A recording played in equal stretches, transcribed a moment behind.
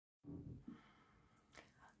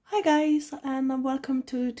Hi guys, and welcome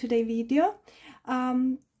to today's video.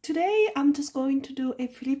 Today I'm just going to do a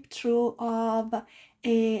flip through of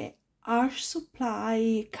a art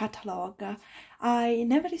supply catalog. I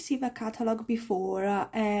never received a catalog before,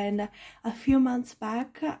 and a few months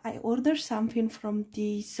back I ordered something from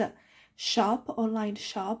this online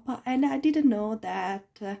shop, and I didn't know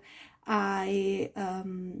that I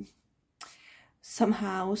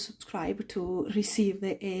somehow subscribe to receive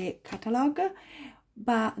a catalog.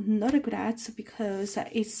 But no regrets, because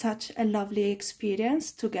it's such a lovely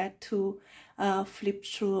experience to get to flip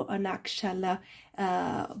through an actual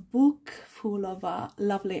book full of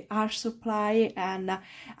lovely art supply and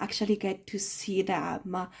actually get to see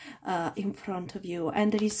them in front of you.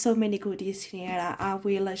 And there is so many goodies here. I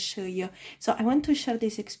will show you. So I want to share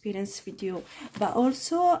this experience with you, but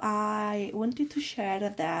also I wanted to share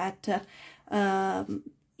that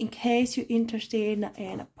in case you're interested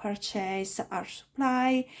in purchase art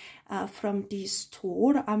supply from this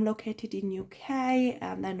store. I'm located in UK,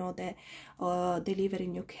 and I know they deliver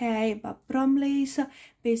in UK, but Bromley's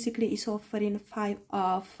basically is offering 5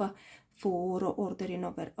 off for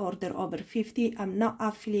order over 50. I'm not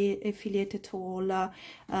affiliated at all.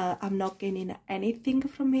 I'm not gaining anything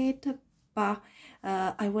from it, but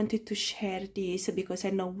I wanted to share this because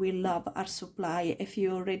I know we love art supply. If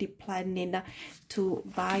you're already planning to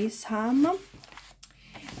buy some,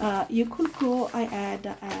 you could go ahead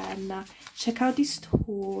and check out this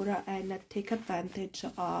store and take advantage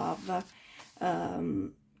of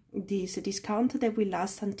this discount that will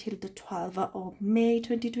last until the 12th of May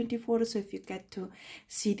 2024. So if you get to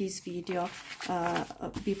see this video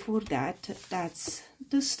before that, that's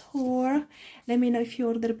the store. Let me know if you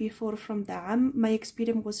ordered before from them. My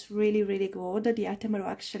experience was really good. The items are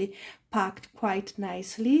actually packed quite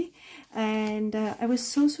nicely, and I was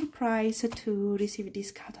so surprised to receive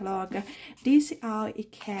this catalog. This is how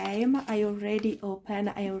it came. I already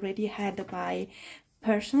opened, I already had my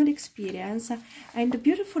personal experience, and the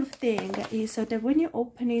beautiful thing is that when you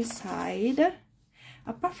open inside,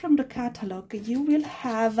 apart from the catalog, you will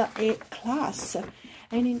have a class,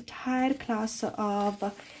 an entire class of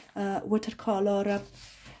watercolor,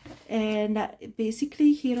 and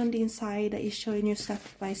basically here on the inside is showing you step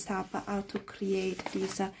by step how to create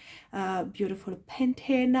this beautiful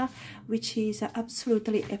painting, which is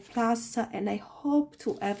absolutely a plus, and I hope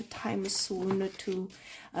to have time soon to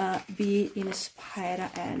be inspired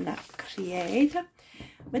and create.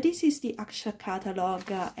 But this is the actual catalog,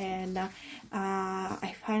 and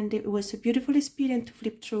I find it was a beautiful experience to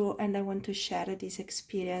flip through, and I want to share this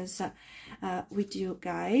experience with you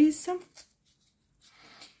guys.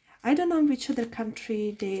 I don't know which other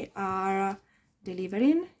country they are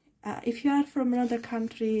delivering. If you are from another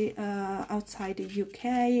country outside the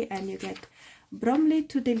UK and you get Bromley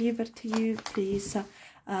to deliver to you, please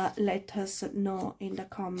let us know in the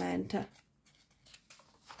comment.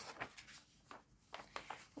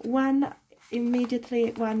 One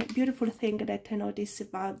beautiful thing that I noticed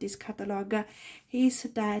about this catalog is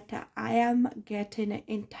that I am getting an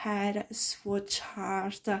entire swatch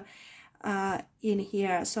chart in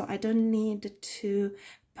here, so I don't need to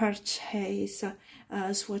purchase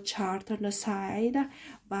a swatch chart on the side,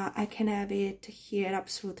 but I can have it here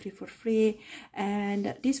absolutely for free.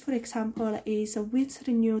 And this, for example, is a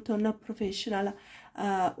Winsor & Newton professional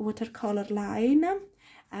watercolor line,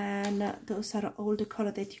 and those are all the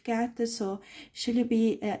color that you get. So should you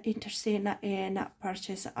be interested in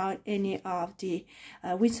purchase any of the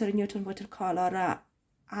Winsor & Newton watercolor,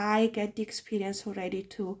 I get the experience already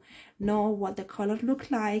to know what the color look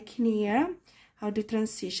like in here, how the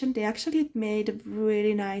transition. They actually made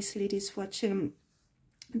really nicely this swatching.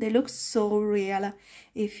 They look so real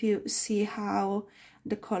if you see how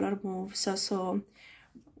the color moves. So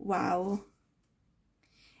wow,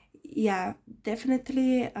 yeah,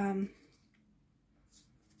 definitely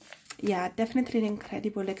definitely an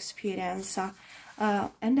incredible experience.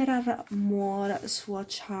 And there are more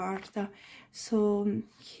swatch charts. So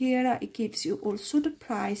here it gives you also the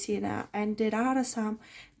pricing, and there are some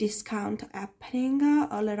discount happening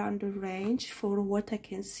all around the range for what I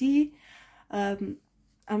can see. I'm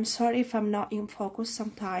sorry if I'm not in focus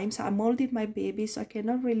sometimes. I'm holding my baby, so I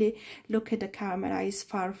cannot really look at the camera, it's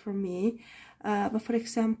far from me. But for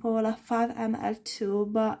example, a 5 ml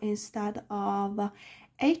tube instead of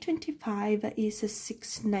 825 is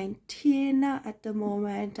 619 at the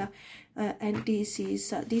moment, and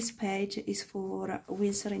this page is for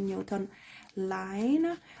Winsor & Newton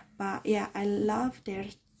line. But yeah, I love there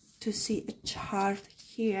to see a chart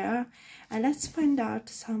here, and let's find out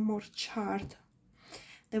some more chart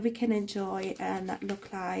that we can enjoy and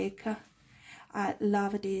look like. I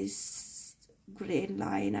love this green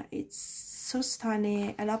line. It's so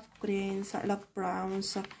stunning. I love greens, I love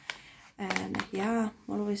browns, and yeah,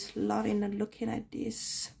 I'm always loving and looking at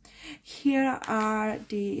this. Here are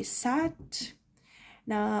the set.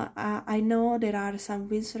 Now I know there are some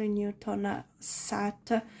Winsor & Newton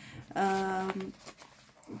set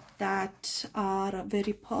that are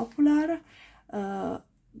very popular,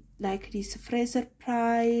 like this Fraser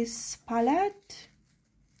Price palette,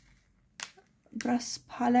 brass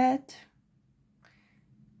palette.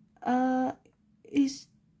 Is,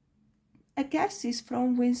 I guess it's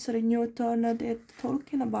from Winsor & Newton. They're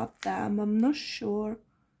talking about them. I'm not sure.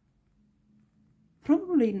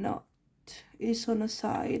 Probably not. It's on the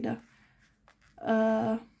side.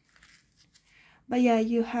 But yeah,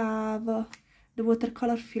 you have the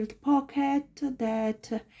watercolor filled pocket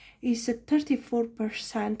that is a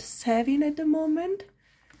 34% saving at the moment.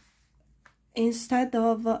 Instead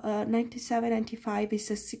of 97.95,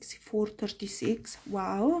 it's a 64.36.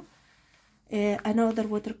 Wow. Another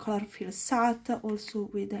watercolor filled set, also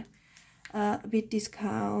with a big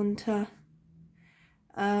discount.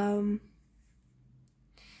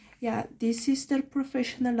 Yeah, this is their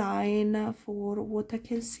professional line for what I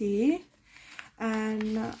can see.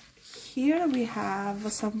 And here we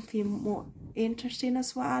have something more interesting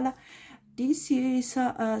as well. This is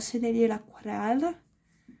a Sennelier Aquarelle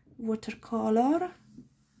watercolor,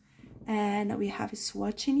 and we have a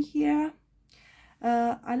swatch in here.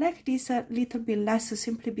 I like this a little bit less,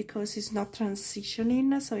 simply because it's not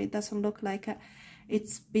transitioning, so it doesn't look like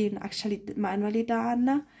it's been actually manually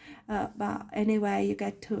done. But anyway, you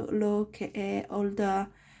get to look at all the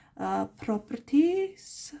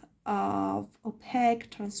properties of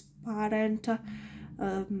opaque, transparent,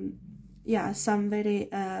 yeah, some very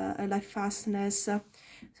light fastness.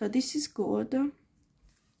 So this is good.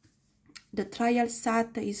 The trial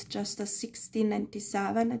set is just a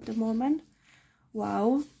 $16.97 at the moment.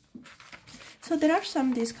 Wow. So there are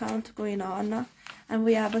some discounts going on, and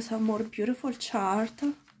we have some more beautiful chart.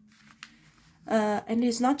 And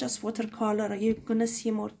it's not just watercolor, you're gonna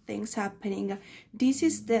see more things happening. This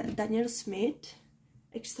is the Daniel Smith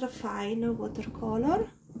extra fine watercolor,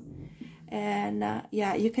 and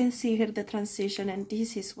yeah, you can see here the transition, and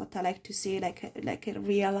this is what I like to see, like a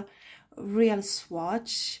real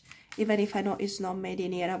swatch, even if I know it's not made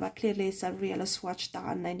in here, but clearly it's a real swatch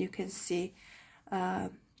done, and you can see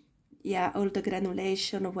yeah, all the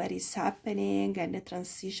granulation where it's happening, and the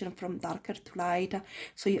transition from darker to light,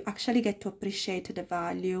 so you actually get to appreciate the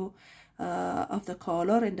value of the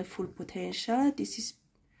color and the full potential. This is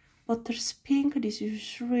Potter's Pink. This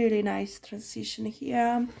is really nice transition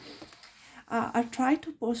here. I'll try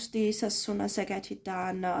to post this as soon as I get it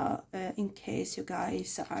done, in case you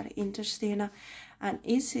guys are interested. And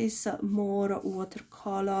this is more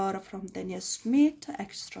watercolor from Daniel Smith,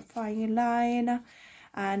 extra fine line.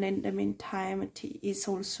 And in the meantime, it is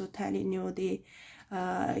also telling you the,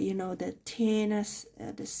 you know, the thinness,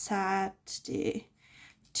 the set, the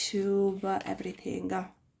tube, everything.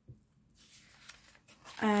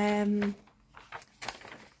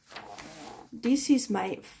 This is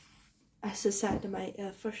my, as I said, my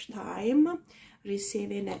first time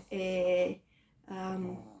receiving a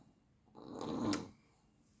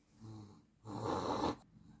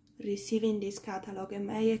this catalog, and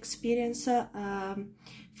my experience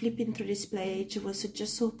flipping through this page was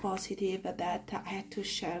just so positive that I had to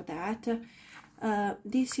share that.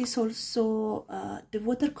 This is also the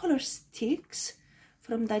watercolor sticks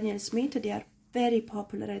from Daniel Smith. They are very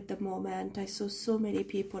popular at the moment. I saw so many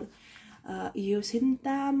people using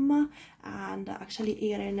them, and actually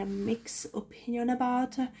hearing a mixed opinion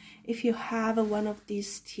about. If you have one of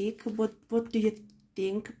these sticks, what do you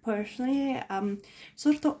think? Personally,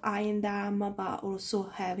 sort of eyeing them, but also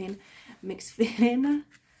having mixed feeling.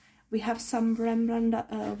 We have some Rembrandt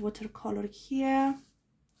watercolor here.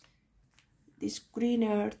 This green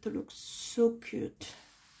earth looks so cute.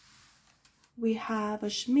 We have a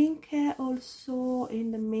Schminke also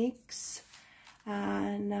in the mix,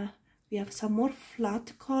 and we have some more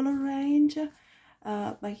flat color range,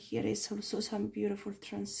 but here is also some beautiful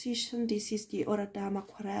transition. This is the Oradam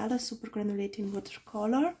Aquarelle super granulating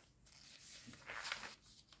watercolor.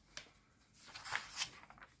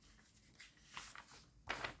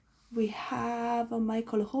 We have a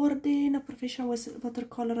Michael Hordin professional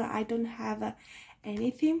watercolor. I don't have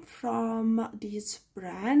anything from this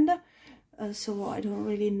brand, so I don't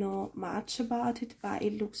really know much about it, but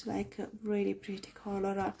it looks like a really pretty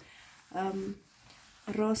color.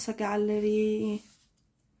 Rosa Gallery,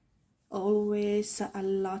 always a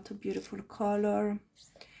lot of beautiful color.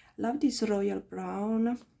 Love this royal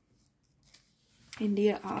brown. And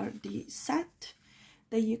here are the set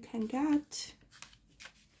that you can get.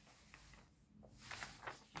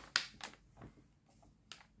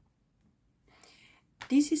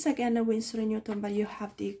 This is again a Winsor & Newton, but you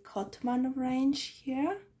have the Cotman range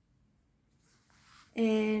here,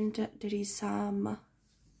 and there is some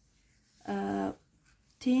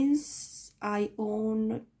tins. I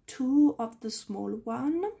own 2 of the small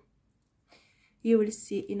one. You will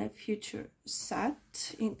see in a future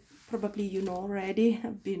set. Probably you know already,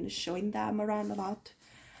 I've been showing them around a lot.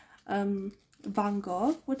 Van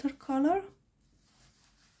Gogh watercolor.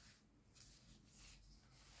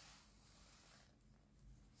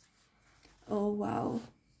 Oh wow.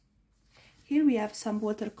 Here we have some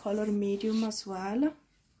watercolor medium as well.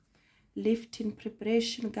 Lifting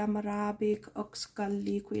preparation, gamma arabic, oxgal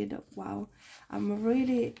liquid. Wow, I'm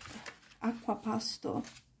really aqua pasto.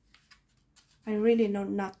 I really know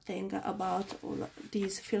nothing about all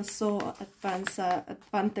these. Feel so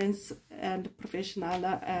advanced and professional,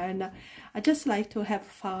 and I just like to have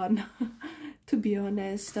fun. To be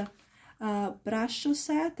honest, brush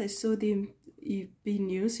set. I saw them being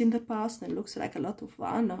used in the past, and it looks like a lot of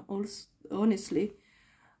fun. Also, honestly.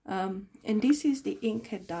 And this is the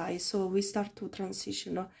inked dye, so we start to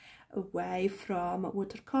transition away from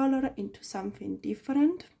watercolor into something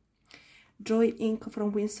different. Dry ink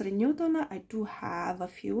from Winsor & Newton. I do have a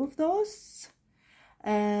few of those.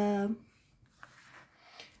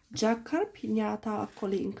 Jacquard Pignata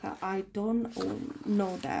Acrylic. I don't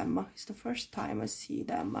know them. It's the first time I see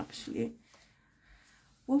them actually.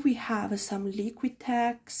 Well, we have some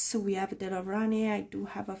Liquitex, we have the Lorani. I do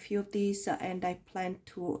have a few of these, and I plan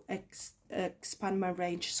to expand my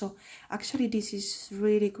range. So actually this is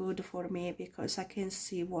really good for me because I can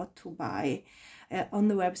see what to buy. On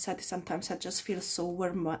the website sometimes I just feel so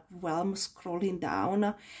overwhelmed scrolling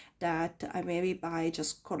down that I maybe buy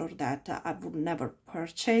just color that I would never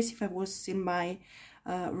purchase if I was in my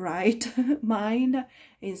right mind.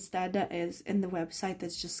 Instead, as in the website,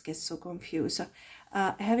 it just gets so confused.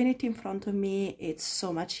 Having it in front of me, it's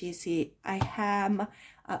so much easy. I am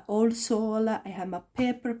old soul. I am a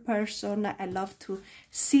paper person. I love to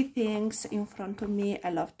see things in front of me.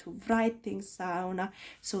 I love to write things down.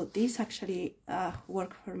 So this actually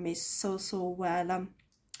worked for me so well.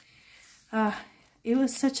 It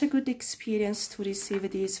was such a good experience to receive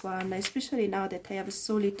this one, especially now that I have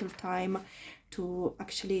so little time to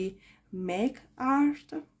actually make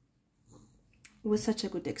art. It was such a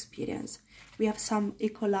good experience. We have some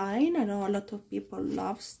Ecoline. I know a lot of people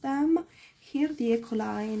loves them. Here the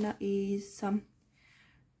Ecoline is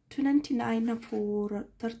 $2.99 for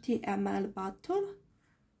 30 ml bottle,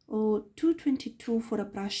 or $2.22 for a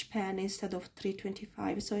brush pen instead of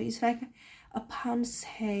 $3.25. So it's like a pound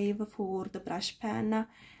save for the brush pen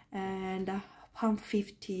and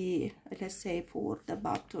 £1.50, let's say, for the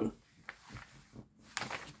bottle.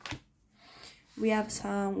 We have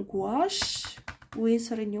some gouache,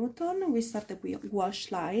 Winsor & Newton. We started with gouache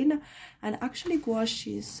line, and actually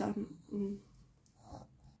gouache is an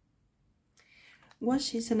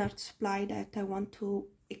art supply that I want to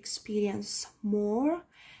experience more,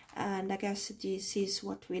 and I guess this is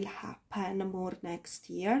what will happen more next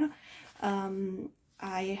year.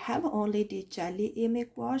 I have only the jelly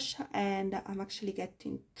image gouache, and I'm actually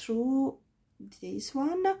getting through this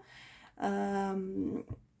one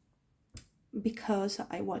because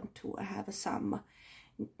I want to have some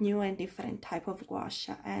new and different type of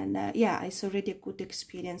gouache. And yeah, it's already a good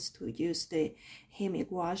experience to use the Hemi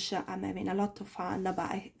gouache. I'm having a lot of fun, but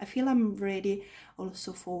I feel I'm ready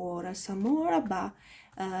also for some more, but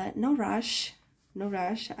no rush.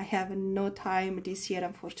 I have no time this year,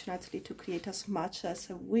 unfortunately, to create as much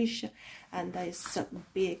as I wish, and it's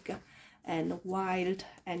big and wild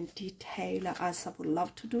and detailed as I would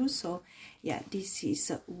love to do. So yeah, this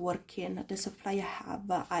is working. The supply I have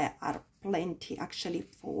are plenty actually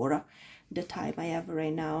for the time I have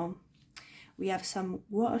right now. We have some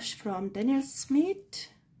gouache from Daniel Smith,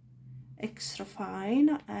 extra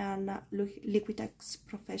fine, and Liquitex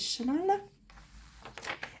Professional.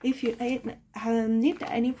 If you need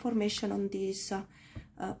any information on these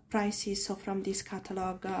prices so from this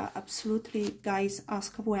catalog, absolutely guys,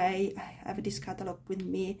 ask away. I have this catalog with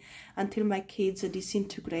me until my kids are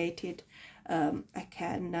disintegrated. I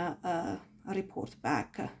can report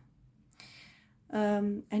back.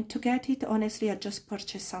 And to get it, honestly, I just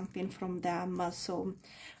purchased something from them. So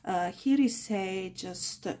here is say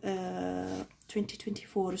just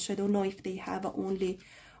 2024, so I don't know if they have only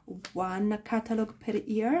one catalog per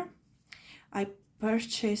year. I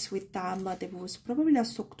purchased with them, it was probably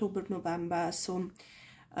last October, November, so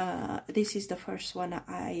this is the first one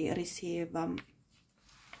I received.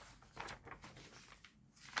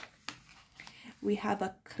 We have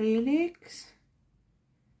acrylics.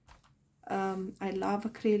 I love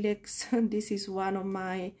acrylics. This is one of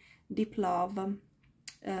my deep love.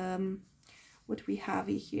 what we have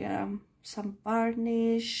here, some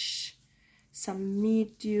varnish, some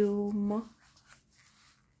medium,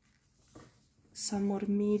 some more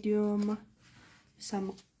medium,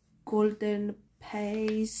 some golden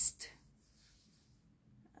paste,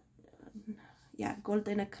 yeah,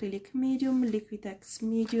 golden acrylic medium, Liquitex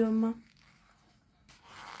medium.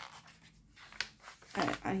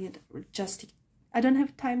 I don't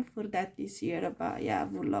have time for that this year, but yeah, I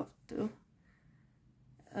would love to.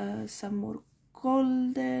 Some more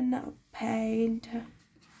golden paint.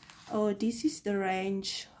 Oh, this is the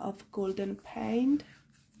range of golden paint,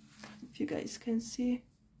 if you guys can see.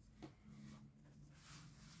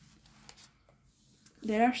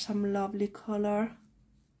 There are some lovely color.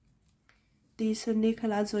 This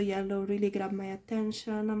Nicolazzo yellow really grabbed my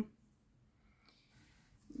attention.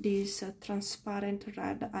 This transparent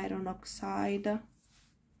red iron oxide.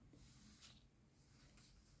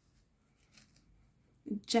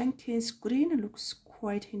 Jenkins green looks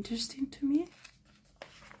quite interesting to me.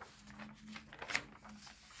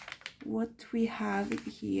 What we have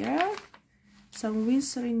here, some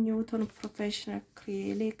Winsor & Newton professional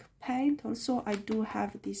acrylic paint. Also, I do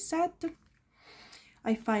have this set.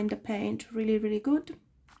 I find the paint really good.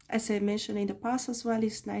 As I mentioned in the past as well,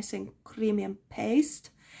 it's nice and creamy and paste,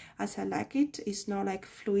 as I like it. It's not like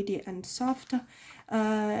fluidy and soft.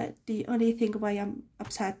 The only thing why I'm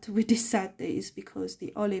upset with this set is because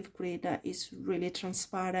the olive green is really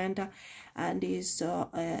transparent and is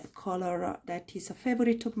a color that is a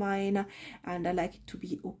favorite of mine, and I like it to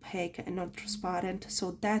be opaque and not transparent.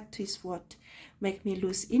 So that is what make me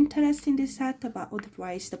lose interest in this set, but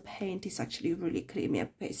otherwise the paint is actually really creamy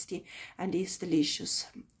and pasty and is delicious.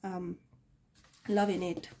 Loving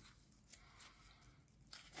it.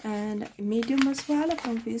 And medium as well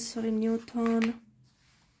from Winsor & Newton.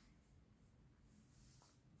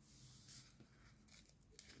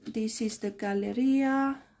 This is the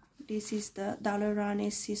Galleria. This is the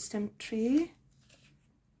Dalerani System 3.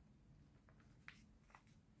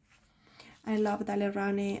 I love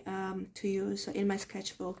Dalerani to use in my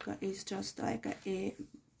sketchbook. It's just like a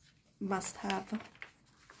must-have.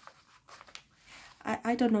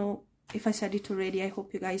 I don't know if I said it already. I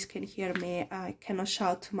hope you guys can hear me. I cannot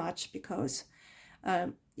shout too much because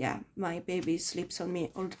yeah, my baby sleeps on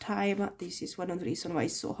me all the time. This is one of the reasons why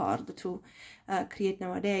it's so hard to create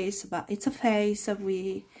nowadays, but it's a phase.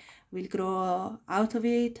 We will grow out of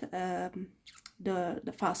it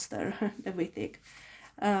the faster everything.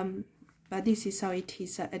 But this is how it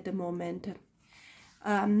is at the moment.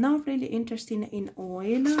 I'm not really interested in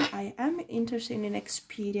oil. I am interested in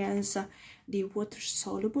experience the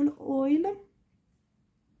water-soluble oil,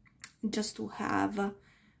 just to have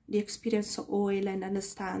the experience of oil and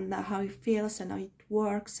understand how it feels and how it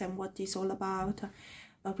works and what it's all about,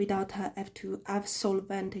 but without have to have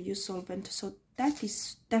solvent, use solvent. So that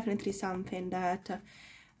is definitely something that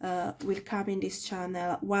will come in this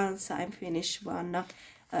channel once I'm finished one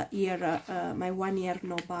year, my 1 year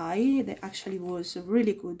no buy. That actually was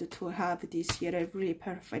really good to have this year, really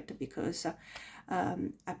perfect, because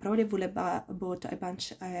I probably would have bought a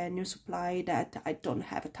bunch new supply that I don't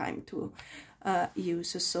have time to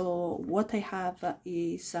use. So what I have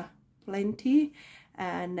is plenty,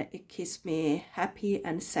 and it keeps me happy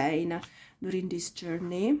and sane during this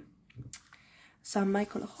journey. Some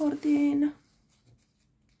Michael Hordin.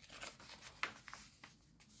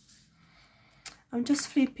 I'm just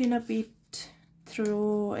flipping a bit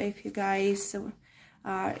through. If you guys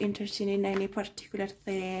are interested in any particular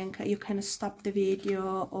thing, you can stop the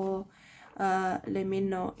video or let me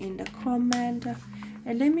know in the comment,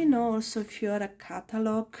 and let me know also if you're a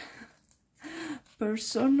catalog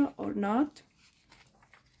person or not.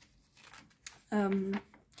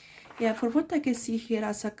 Yeah, for what I can see here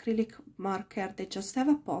as acrylic marker, they just have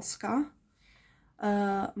a Posca.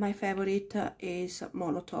 My favorite is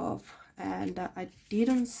Molotov, and I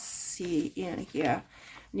didn't see in here.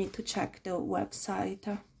 Need to check the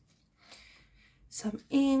website. Some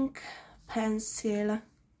ink, pencil.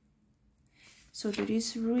 So there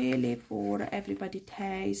is really for everybody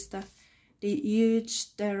taste. The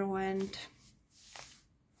huge Derwent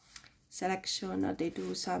selection. They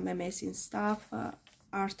do some amazing stuff.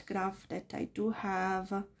 Art graph that I do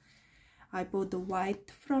have. I bought the white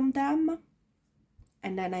from them.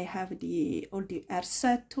 And then I have all the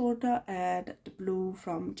Ersettor and the blue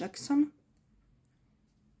from Jackson.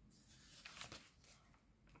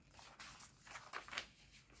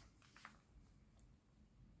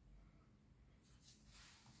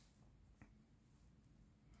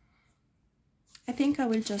 I think I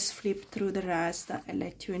will just flip through the rest and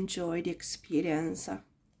let you enjoy the experience.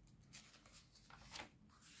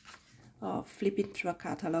 flipping through a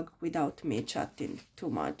catalog without me chatting too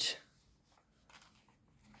much.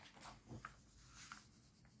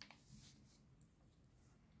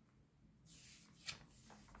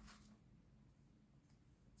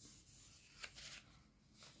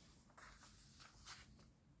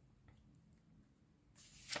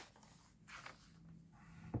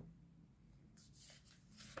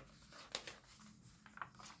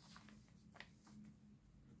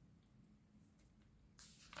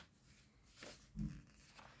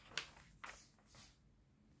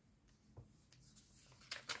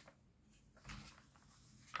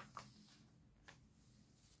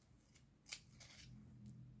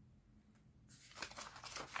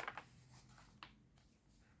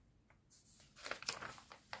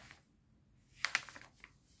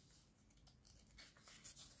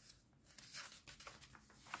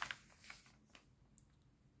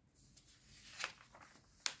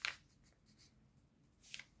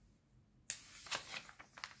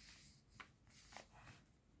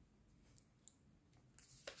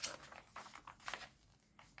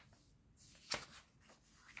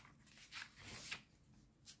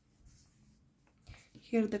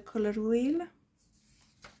 Here the color wheel.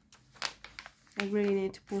 I really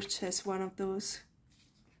need to purchase one of those.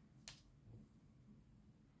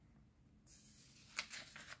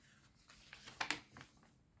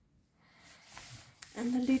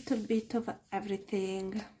 And a little bit of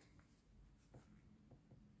everything.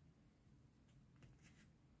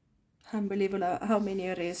 Unbelievable how many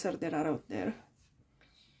erasers there are out there.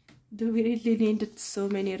 Do we really need so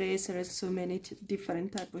many erasers, so many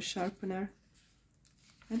different type of sharpener?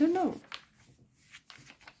 I don't know.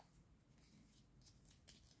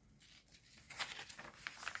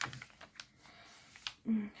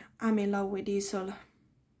 I'm in love with easel,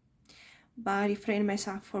 but I refrain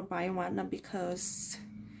myself for buying one because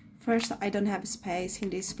first I don't have space in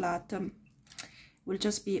this flat. Will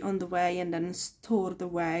just be on the way and then stored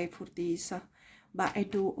away for this. But I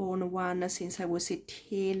do own one since I was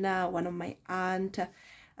 18. One of my aunt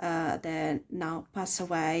then now passed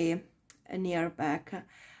away a year back.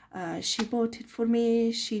 She bought it for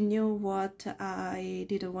me. She knew what I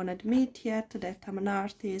didn't want to admit yet, that I'm an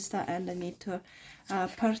artist and I need to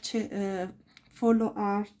follow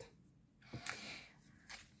art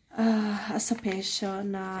as a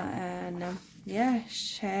passion and yeah,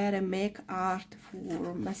 share and make art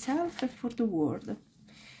for myself and for the world.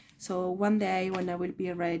 So one day when I will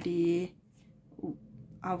be ready,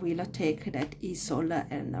 I will take that easel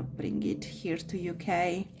and bring it here to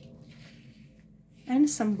UK. And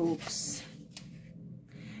some books.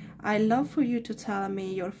 I love for you to tell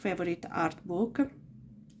me your favorite art book.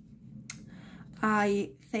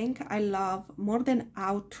 I think I love more than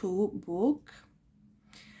how-to book.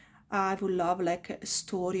 I would love like a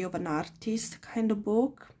story of an artist kind of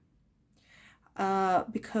book.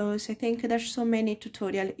 Because I think there's so many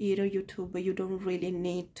tutorial here on YouTube. You don't really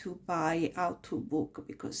need to buy how-to book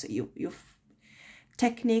because you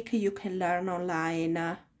technique you can learn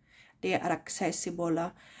online. They are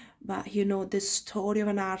accessible, but you know the story of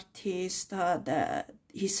an artist,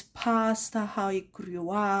 his past, how he grew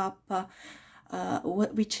up,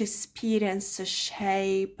 which experience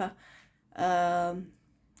shape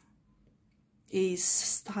his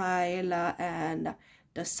style and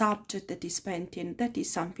the subject that he's painting. That is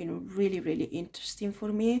something really interesting for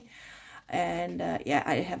me. And yeah,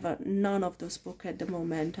 I have none of those books at the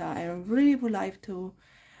moment. I really would like to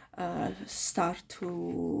start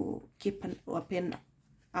to keep an open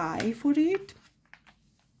eye for it.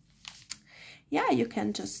 Yeah, you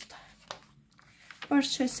can just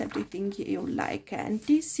purchase everything you like. And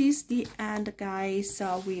this is the end, guys.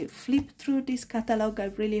 We flip through this catalog.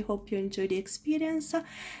 I really hope you enjoyed the experience,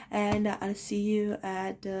 and I'll see you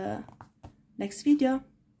at the next video.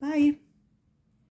 Bye.